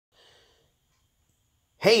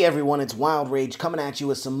Hey everyone, it's Wild Rage coming at you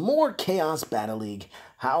with some more Chaos Battle League.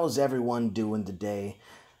 How's everyone doing today?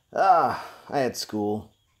 I had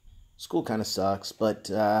school. School kind of sucks,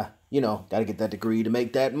 but, gotta get that degree to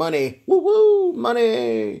make that money. Woo-woo,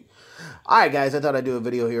 money! Alright guys, I thought I'd do a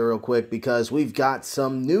video here real quick because we've got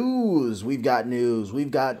some news. We've got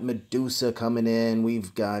Medusa coming in.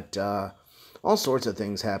 We've got, all sorts of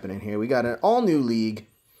things happening here. We got an all-new league.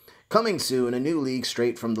 Coming soon, a new league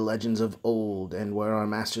straight from the legends of old, and where our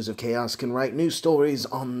Masters of Chaos can write new stories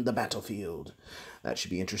on the battlefield. That should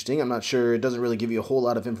be interesting. I'm not sure, it doesn't really give you a whole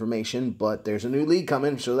lot of information, but there's a new league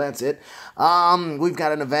coming, so that's it. We've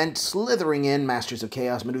got an event slithering in. Masters of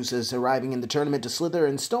Chaos Medusa is arriving in the tournament to slither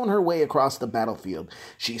and stone her way across the battlefield.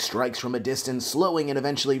 She strikes from a distance, slowing and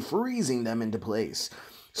eventually freezing them into place.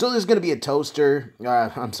 So there's going to be a toaster,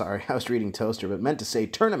 I'm sorry, I was reading toaster, but meant to say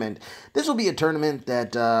tournament. This will be a tournament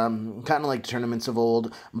that, kind of like tournaments of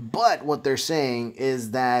old, but what they're saying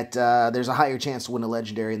is that there's a higher chance to win a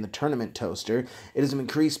legendary in the tournament toaster. It is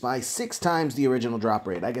increased by 6 times the original drop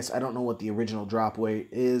rate. I guess I don't know what the original drop rate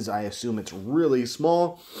is. I assume it's really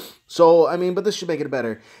small. So, but this should make it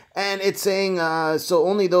better. And it's saying, so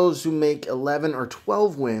only those who make 11 or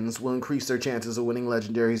 12 wins will increase their chances of winning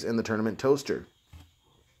legendaries in the tournament toaster.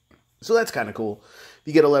 So that's kind of cool. If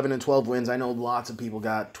you get 11 and 12 wins, I know lots of people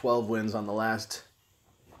got 12 wins on the last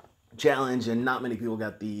challenge, and not many people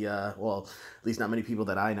got the, well, at least not many people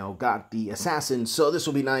that I know got the assassin. So this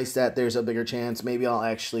will be nice that there's a bigger chance. Maybe I'll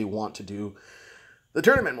actually want to do the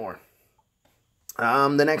tournament more.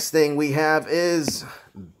 The next thing we have is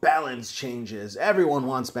balance changes. Everyone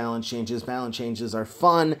wants balance changes. Balance changes are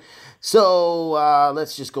fun. So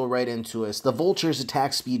let's just go right into it. The Vulture's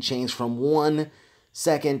attack speed changed from 1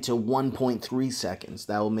 second to 1.3 seconds.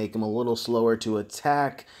 That will make them a little slower to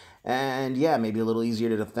attack, and yeah, maybe a little easier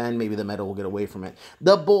to defend. Maybe the meta will get away from it.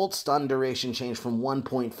 The Bolt stun duration changed from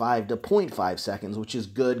 1.5 to 0.5 seconds, which is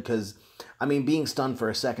good because, being stunned for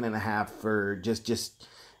a second and a half for just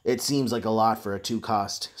it seems like a lot for a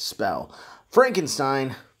 2-cost spell.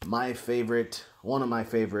 Frankenstein, one of my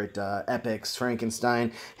favorite epics,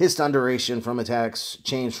 Frankenstein. His stun duration from attacks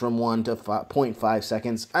changed from 1 to 0.5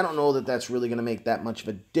 seconds. I don't know that that's really going to make that much of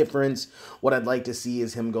a difference. What I'd like to see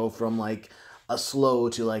is him go from like a slow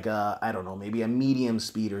to like a, I don't know, maybe a medium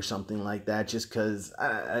speed or something like that, just because,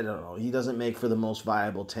 I don't know, he doesn't make for the most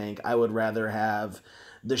viable tank. I would rather have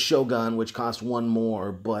the Shogun, which costs 1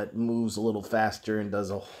 more, but moves a little faster and does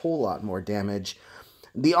a whole lot more damage.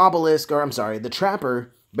 The the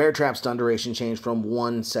Trapper, Bear Trap stun duration changed from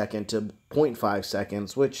 1 second to 0.5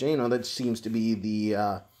 seconds, which, that seems to be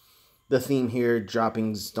the theme here,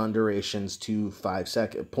 dropping stun durations to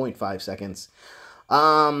 0.5 seconds.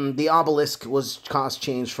 The Obelisk was cost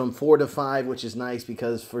changed from 4 to 5, which is nice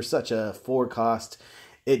because for such a 4 cost,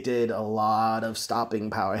 it did a lot of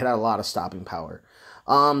stopping power. It had a lot of stopping power.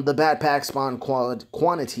 The Batpack spawn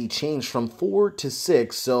quantity changed from 4 to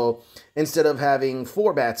 6, so instead of having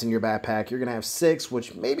 4 bats in your backpack, you're going to have 6,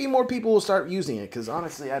 which maybe more people will start using it, because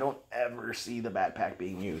honestly, I don't ever see the Batpack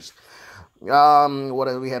being used. What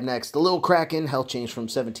do we have next? The Little Kraken, health changed from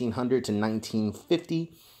 1700 to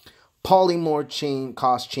 1950. Polymorph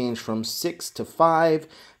cost changed from 6 to 5.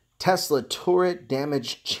 Tesla turret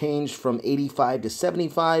damage changed from 85 to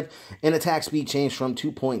 75, and attack speed changed from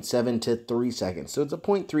 2.7 to 3 seconds. So it's a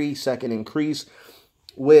 0.3 second increase,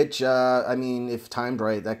 which, if timed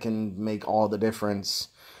right, that can make all the difference.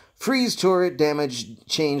 Freeze turret damage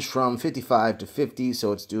changed from 55 to 50,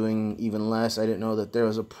 so it's doing even less. I didn't know that there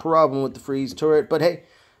was a problem with the freeze turret, but hey,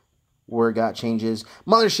 we got changes.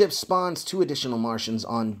 Mothership spawns 2 additional Martians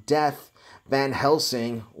on death. Van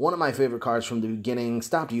Helsing, one of my favorite cards from the beginning,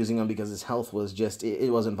 stopped using him because his health was just,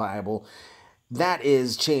 it wasn't viable. That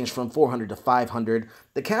is changed from 400 to 500.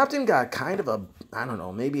 The Captain got kind of a, I don't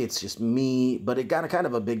know, maybe it's just me, but it got a kind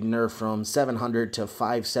of a big nerf from 700 to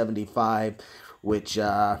 575, which,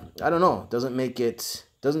 I don't know,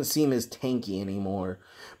 doesn't seem as tanky anymore.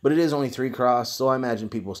 But it is only 3 cross, so I imagine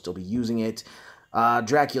people will still be using it.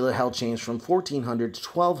 Dracula health changed from 1400 to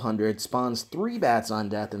 1200, spawns 3 bats on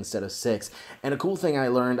death instead of 6. And a cool thing I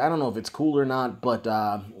learned, I don't know if it's cool or not, but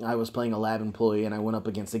I was playing a lab employee and I went up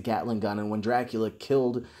against a Gatling gun, and when Dracula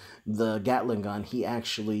killed the Gatling gun, he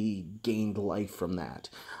actually gained life from that.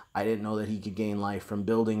 I didn't know that he could gain life from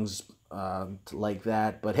buildings like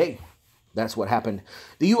that, but hey, that's what happened.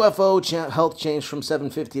 The UFO health changed from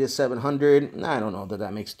 750 to 700. I don't know that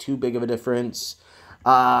that makes too big of a difference.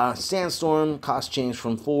 Sandstorm cost changed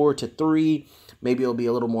from 4 to 3. Maybe it'll be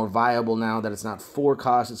a little more viable now that it's not 4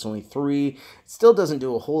 costs, it's only 3. It still doesn't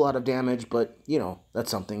do a whole lot of damage, but, you know, that's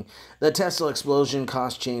something. The Tesla Explosion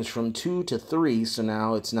cost changed from 2 to 3, so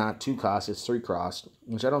now it's not 2 costs, it's 3 costs,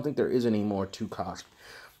 which I don't think there is any more 2 costs.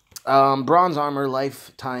 Bronze Armor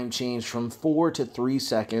lifetime changed from 4 to 3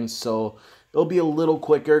 seconds, so it'll be a little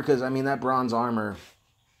quicker, because, I mean, that Bronze Armor,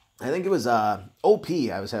 I think it was OP,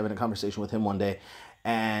 I was having a conversation with him one day,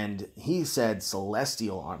 and he said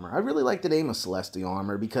Celestial Armor. I really like the name of Celestial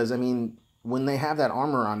Armor because, I mean, when they have that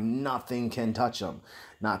armor on, nothing can touch them.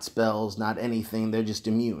 Not spells, not anything. They're just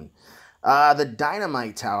immune. The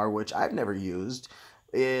Dynamite Tower, which I've never used,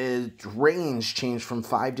 its range changed from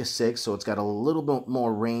 5 to 6, so it's got a little bit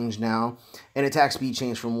more range now. And attack speed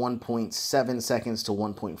changed from 1.7 seconds to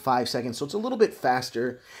 1.5 seconds, so it's a little bit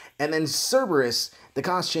faster. And then Cerberus, the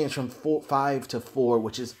cost changed from 5 to 4,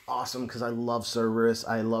 which is awesome because I love Cerberus.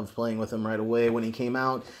 I loved playing with him right away when he came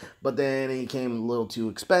out, but then he came a little too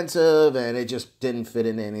expensive, and it just didn't fit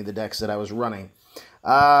into any of the decks that I was running.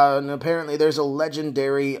 And apparently there's a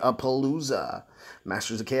Legendary Apollousa.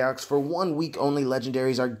 Masters of Chaos, for 1 week only,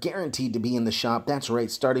 legendaries are guaranteed to be in the shop. That's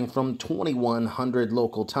right, starting from 2100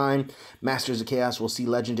 local time. Masters of Chaos will see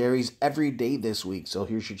legendaries every day this week. So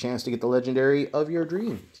here's your chance to get the legendary of your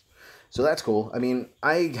dreams. So that's cool. I mean,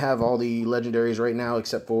 I have all the legendaries right now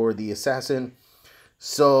except for the Assassin.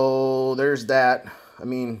 So there's that. I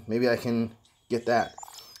mean, maybe I can get that.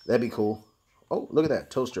 That'd be cool. Oh, look at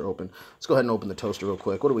that. Toaster open. Let's go ahead and open the toaster real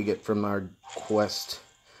quick. What do we get from our quest?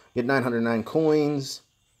 Get 909 coins,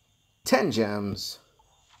 10 gems,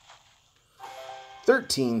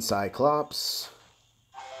 13 Cyclops,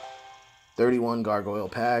 31 Gargoyle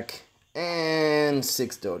Pack, and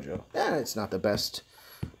 6 Dojo. It's not the best,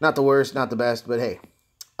 not the worst, not the best, but hey.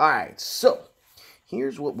 Alright, so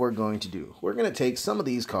here's what we're going to do. We're going to take some of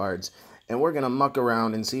these cards, and we're going to muck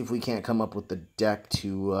around and see if we can't come up with the deck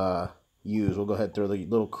to use. We'll go ahead and throw the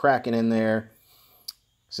little Kraken in there,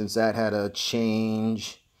 since that had a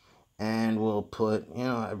change. And we'll put, you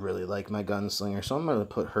know, I really like my Gunslinger, so I'm going to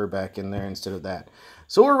put her back in there instead of that.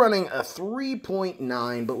 So we're running a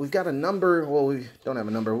 3.9, but we've got a number. Well, we don't have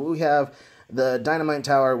a number. We have the Dynamite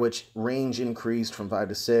Tower, which range increased from 5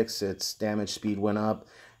 to 6. Its damage speed went up.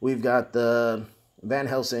 We've got the Van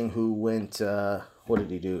Helsing, who went, what did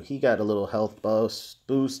he do? He got a little health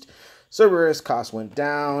boost. Cerberus, cost went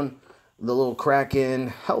down. The little Kraken,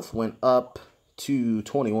 health went up to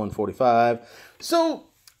 2145. So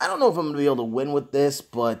I don't know if I'm going to be able to win with this,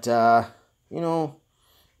 but, you know,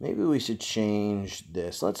 maybe we should change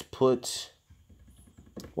this. Let's put,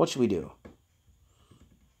 what should we do?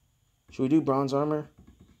 Should we do Bronze Armor?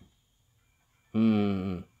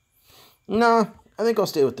 Nah, I think I'll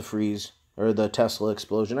stay with the Freeze, or the Tesla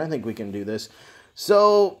Explosion. I think we can do this.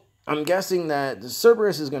 So, I'm guessing that the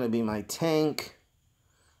Cerberus is going to be my tank,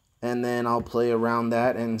 and then I'll play around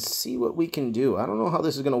that and see what we can do. I don't know how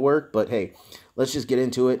this is going to work, but hey, let's just get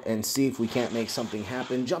into it and see if we can't make something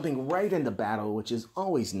happen. Jumping right into battle, which is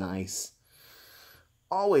always nice.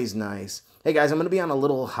 Always nice. Hey guys, I'm going to be on a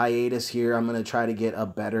little hiatus here. I'm going to try to get a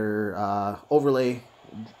better overlay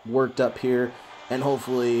worked up here and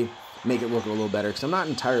hopefully make it look a little better, because I'm not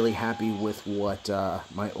entirely happy with what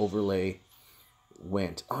my overlay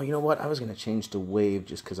went. Oh, you know what? I was going to change to Wave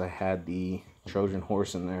just because I had the Trojan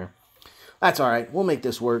Horse in there. That's alright. We'll make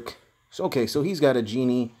this work. So, okay, so he's got a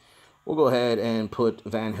Genie. We'll go ahead and put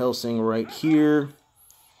Van Helsing right here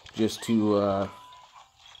just to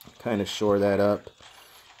kind of shore that up.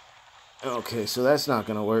 Okay, so that's not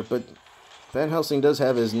going to work, but Van Helsing does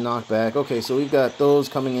have his knockback. Okay, so we've got those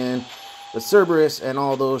coming in. The Cerberus and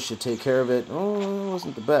all those should take care of it. Oh, it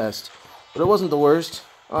wasn't the best, but it wasn't the worst.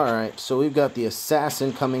 Alright, so we've got the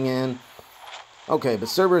Assassin coming in. Okay, but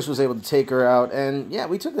Cerberus was able to take her out, and yeah,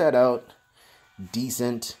 we took that out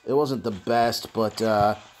decent. It wasn't the best, but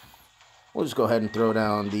we'll just go ahead and throw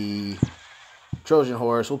down the Trojan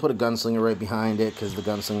Horse. We'll put a Gunslinger right behind it, because the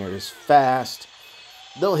Gunslinger is fast.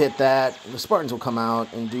 They'll hit that. The Spartans will come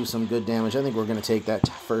out and do some good damage. I think we're going to take that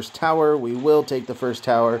first tower. We will take the first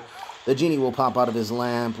tower. The Genie will pop out of his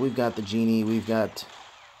lamp. We've got the Genie. We've got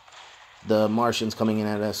the Martians coming in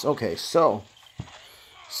at us. Okay, so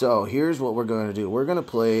here's what we're going to do. We're going to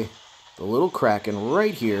play the little Kraken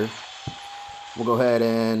right here. We'll go ahead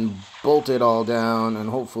and bolt it all down and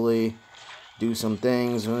hopefully do some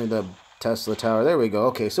things. Only the Tesla Tower. There we go.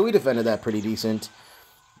 Okay, so we defended that pretty decent.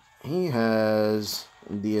 He has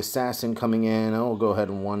the Assassin coming in. I'll go ahead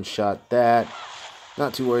and one-shot that.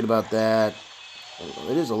 Not too worried about that.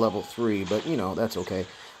 It is a level 3, but, you know, that's okay.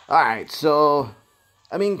 Alright, so,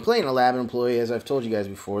 I mean, playing a lab employee, as I've told you guys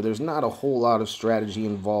before, there's not a whole lot of strategy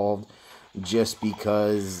involved. just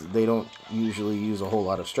because they don't usually use a whole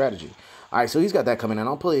lot of strategy. Alright, so he's got that coming in.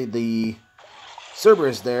 I'll play the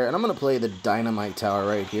Cerberus there, and I'm going to play the Dynamite Tower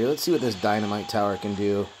right here. Let's see what this Dynamite Tower can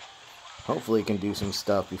do. Hopefully it can do some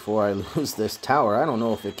stuff before I lose this tower. I don't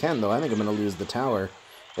know if it can, though. I think I'm going to lose the tower.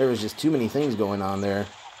 There was just too many things going on there.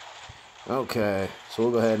 Okay, so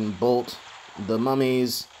we'll go ahead and bolt the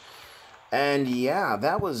mummies. And yeah,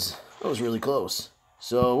 that was really close.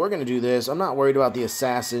 So we're going to do this. I'm not worried about the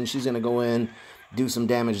assassin. She's going to go in, do some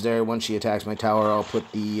damage there. Once she attacks my tower, I'll put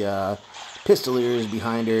the Pistoliers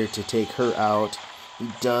behind her to take her out. He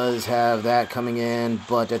does have that coming in,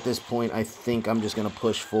 but at this point, I think I'm just going to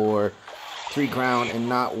push for 3 crown and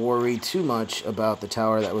not worry too much about the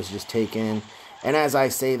tower that was just taken. And as I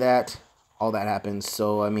say that, all that happens.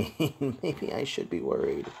 So, I mean, maybe I should be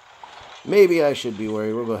worried. Maybe I should be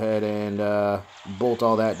worried. We'll go ahead and bolt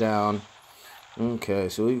all that down. Okay,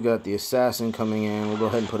 so we've got the assassin coming in. We'll go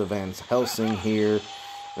ahead and put a Van Helsing here.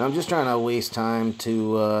 And I'm just trying to waste time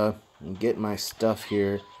to get my stuff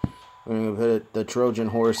here. I'm going to put the Trojan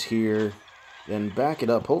horse here. Then back it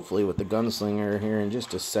up, hopefully, with the gunslinger here in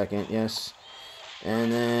just a second. Yes.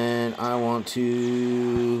 And then I want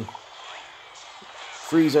to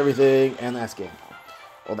freeze everything, and that's game.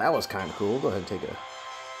 Well, that was kind of cool. Go ahead and take a...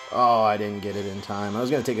 Oh, I didn't get it in time. I was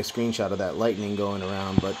going to take a screenshot of that lightning going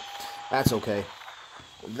around, but that's okay.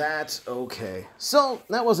 That's okay. So,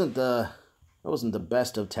 that wasn't the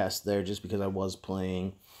best of tests there, just because I was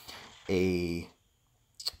playing a...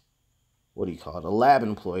 What do you call it? A lab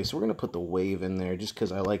employee. So we're going to put the wave in there, just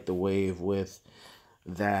because I like the wave with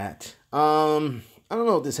that. I don't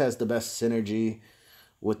know if this has the best synergy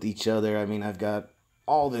with each other. I mean, I've got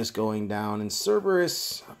all this going down, and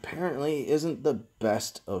Cerberus apparently isn't the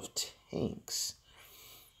best of tanks.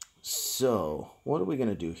 So, what are we going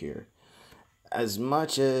to do here? As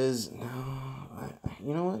much as... No,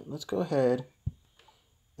 you know what? Let's go ahead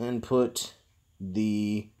and put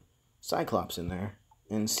the Cyclops in there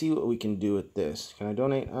and see what we can do with this. Can I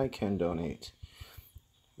donate? I can donate.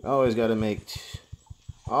 Always got to make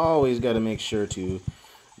sure to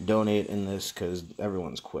donate in this because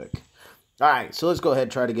everyone's quick. Alright, so let's go ahead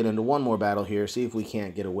and try to get into one more battle here. See if we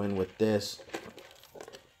can't get a win with this.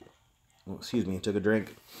 Oh, excuse me, took a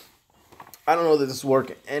drink. I don't know that this will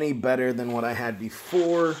work any better than what I had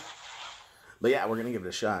before. But yeah, we're going to give it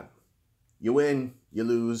a shot. You win, you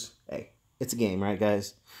lose. Hey, it's a game, right,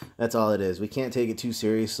 guys? That's all it is. We can't take it too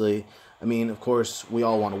seriously. I mean, of course, we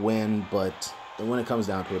all want to win, but when it comes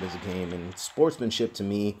down to it, it's a game. And sportsmanship, to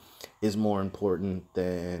me, is more important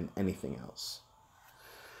than anything else.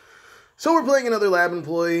 So we're playing another lab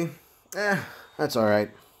employee. That's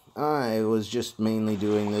alright. I was just mainly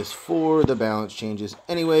doing this for the balance changes.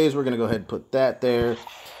 Anyways, we're going to go ahead and put that there.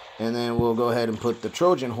 And then we'll go ahead and put the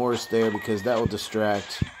Trojan horse there because that will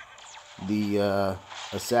distract the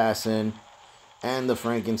assassin and the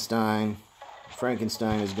Frankenstein.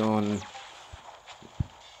 Frankenstein is going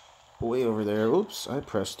way over there. Oops, I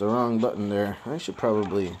pressed the wrong button there. I should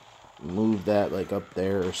probably move that like up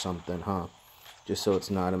there or something, huh? Just so it's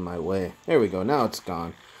not in my way. There we go. Now it's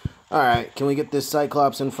gone. Alright, can we get this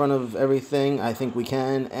Cyclops in front of everything? I think we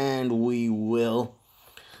can, and we will.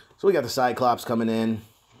 So we got the Cyclops coming in.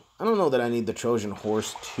 I don't know that I need the Trojan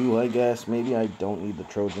horse too, I guess. Maybe I don't need the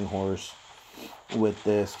Trojan horse with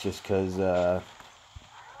this just because,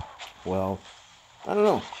 well, I don't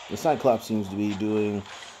know. The Cyclops seems to be doing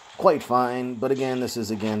quite fine, but again, this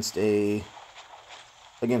is against a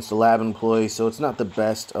lab employee, so it's not the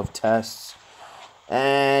best of tests.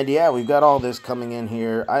 And yeah, we've got all this coming in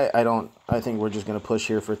here. I think we're just going to push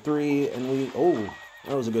here for 3, and oh,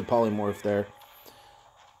 that was a good polymorph there.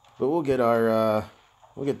 But we'll get our,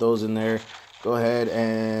 we'll get those in there. Go ahead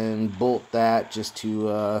and bolt that just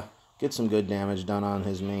to get some good damage done on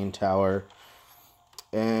his main tower.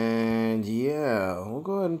 And yeah, we'll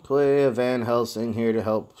go ahead and play a Van Helsing here to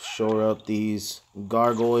help shore up these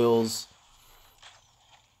gargoyles.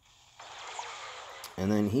 And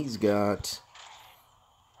then he's got...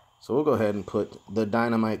 So we'll go ahead and put the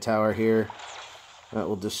Dynamite Tower here. That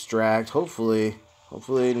will distract. Hopefully,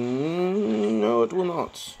 no, it will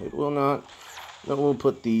not. It will not. No, we'll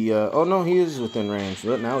put the, oh no, he is within range.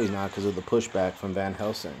 But now he's not because of the pushback from Van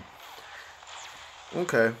Helsing.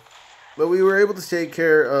 Okay. But we were able to take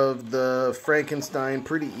care of the Frankenstein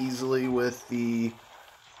pretty easily with the,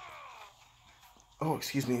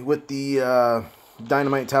 with the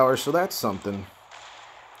Dynamite Tower. So that's something.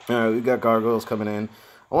 Alright, we've got gargoyles coming in.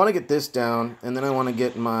 I want to get this down, and then I want to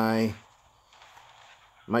get my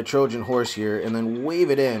Trojan horse here, and then wave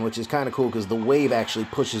it in, which is kind of cool, because the wave actually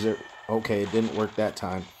pushes it. Okay, it didn't work that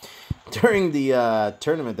time. During the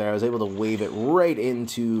tournament there, I was able to wave it right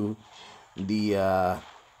into the,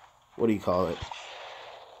 what do you call it?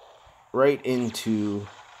 Right into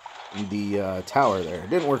the tower there. It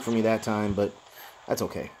didn't work for me that time, but that's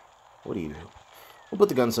okay. What do you do? We'll put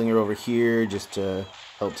the gunslinger over here just to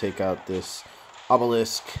help take out this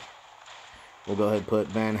obelisk. We'll go ahead and put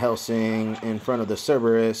Van Helsing in front of the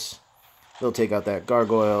Cerberus. He'll take out that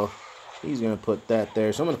gargoyle. He's going to put that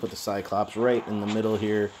there. So I'm going to put the Cyclops right in the middle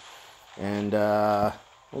here. And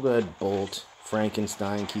we'll go ahead and bolt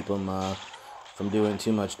Frankenstein. Keep him from doing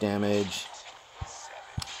too much damage.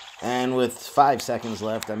 And with 5 seconds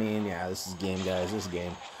left, I mean, yeah, this is game, guys. This is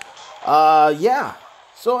game. Yeah.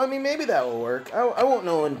 So, I mean, maybe that will work. I won't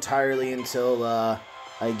know entirely until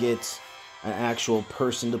I get an actual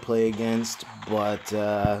person to play against. But,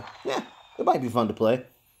 yeah, it might be fun to play.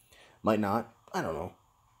 Might not. I don't know.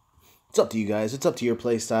 It's up to you guys. It's up to your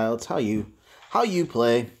play style. It's how you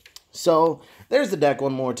play. So, there's the deck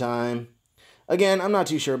one more time. Again, I'm not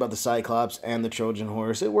too sure about the Cyclops and the Trojan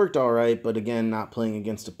Horse. It worked all right, but again, not playing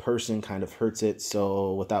against a person kind of hurts it,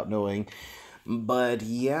 so without knowing. But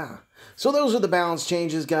yeah. So those are the balance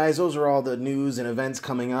changes, guys. Those are all the news and events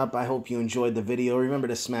coming up. I hope you enjoyed the video. Remember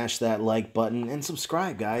to smash that like button and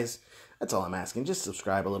subscribe, guys. That's all I'm asking. Just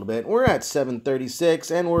subscribe a little bit. We're at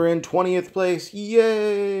 736, and we're in 20th place.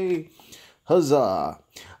 Yay! Huzzah!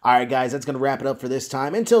 Alright, guys, that's going to wrap it up for this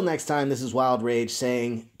time. Until next time, this is Wild Rage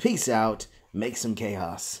saying, peace out, make some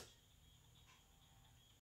chaos.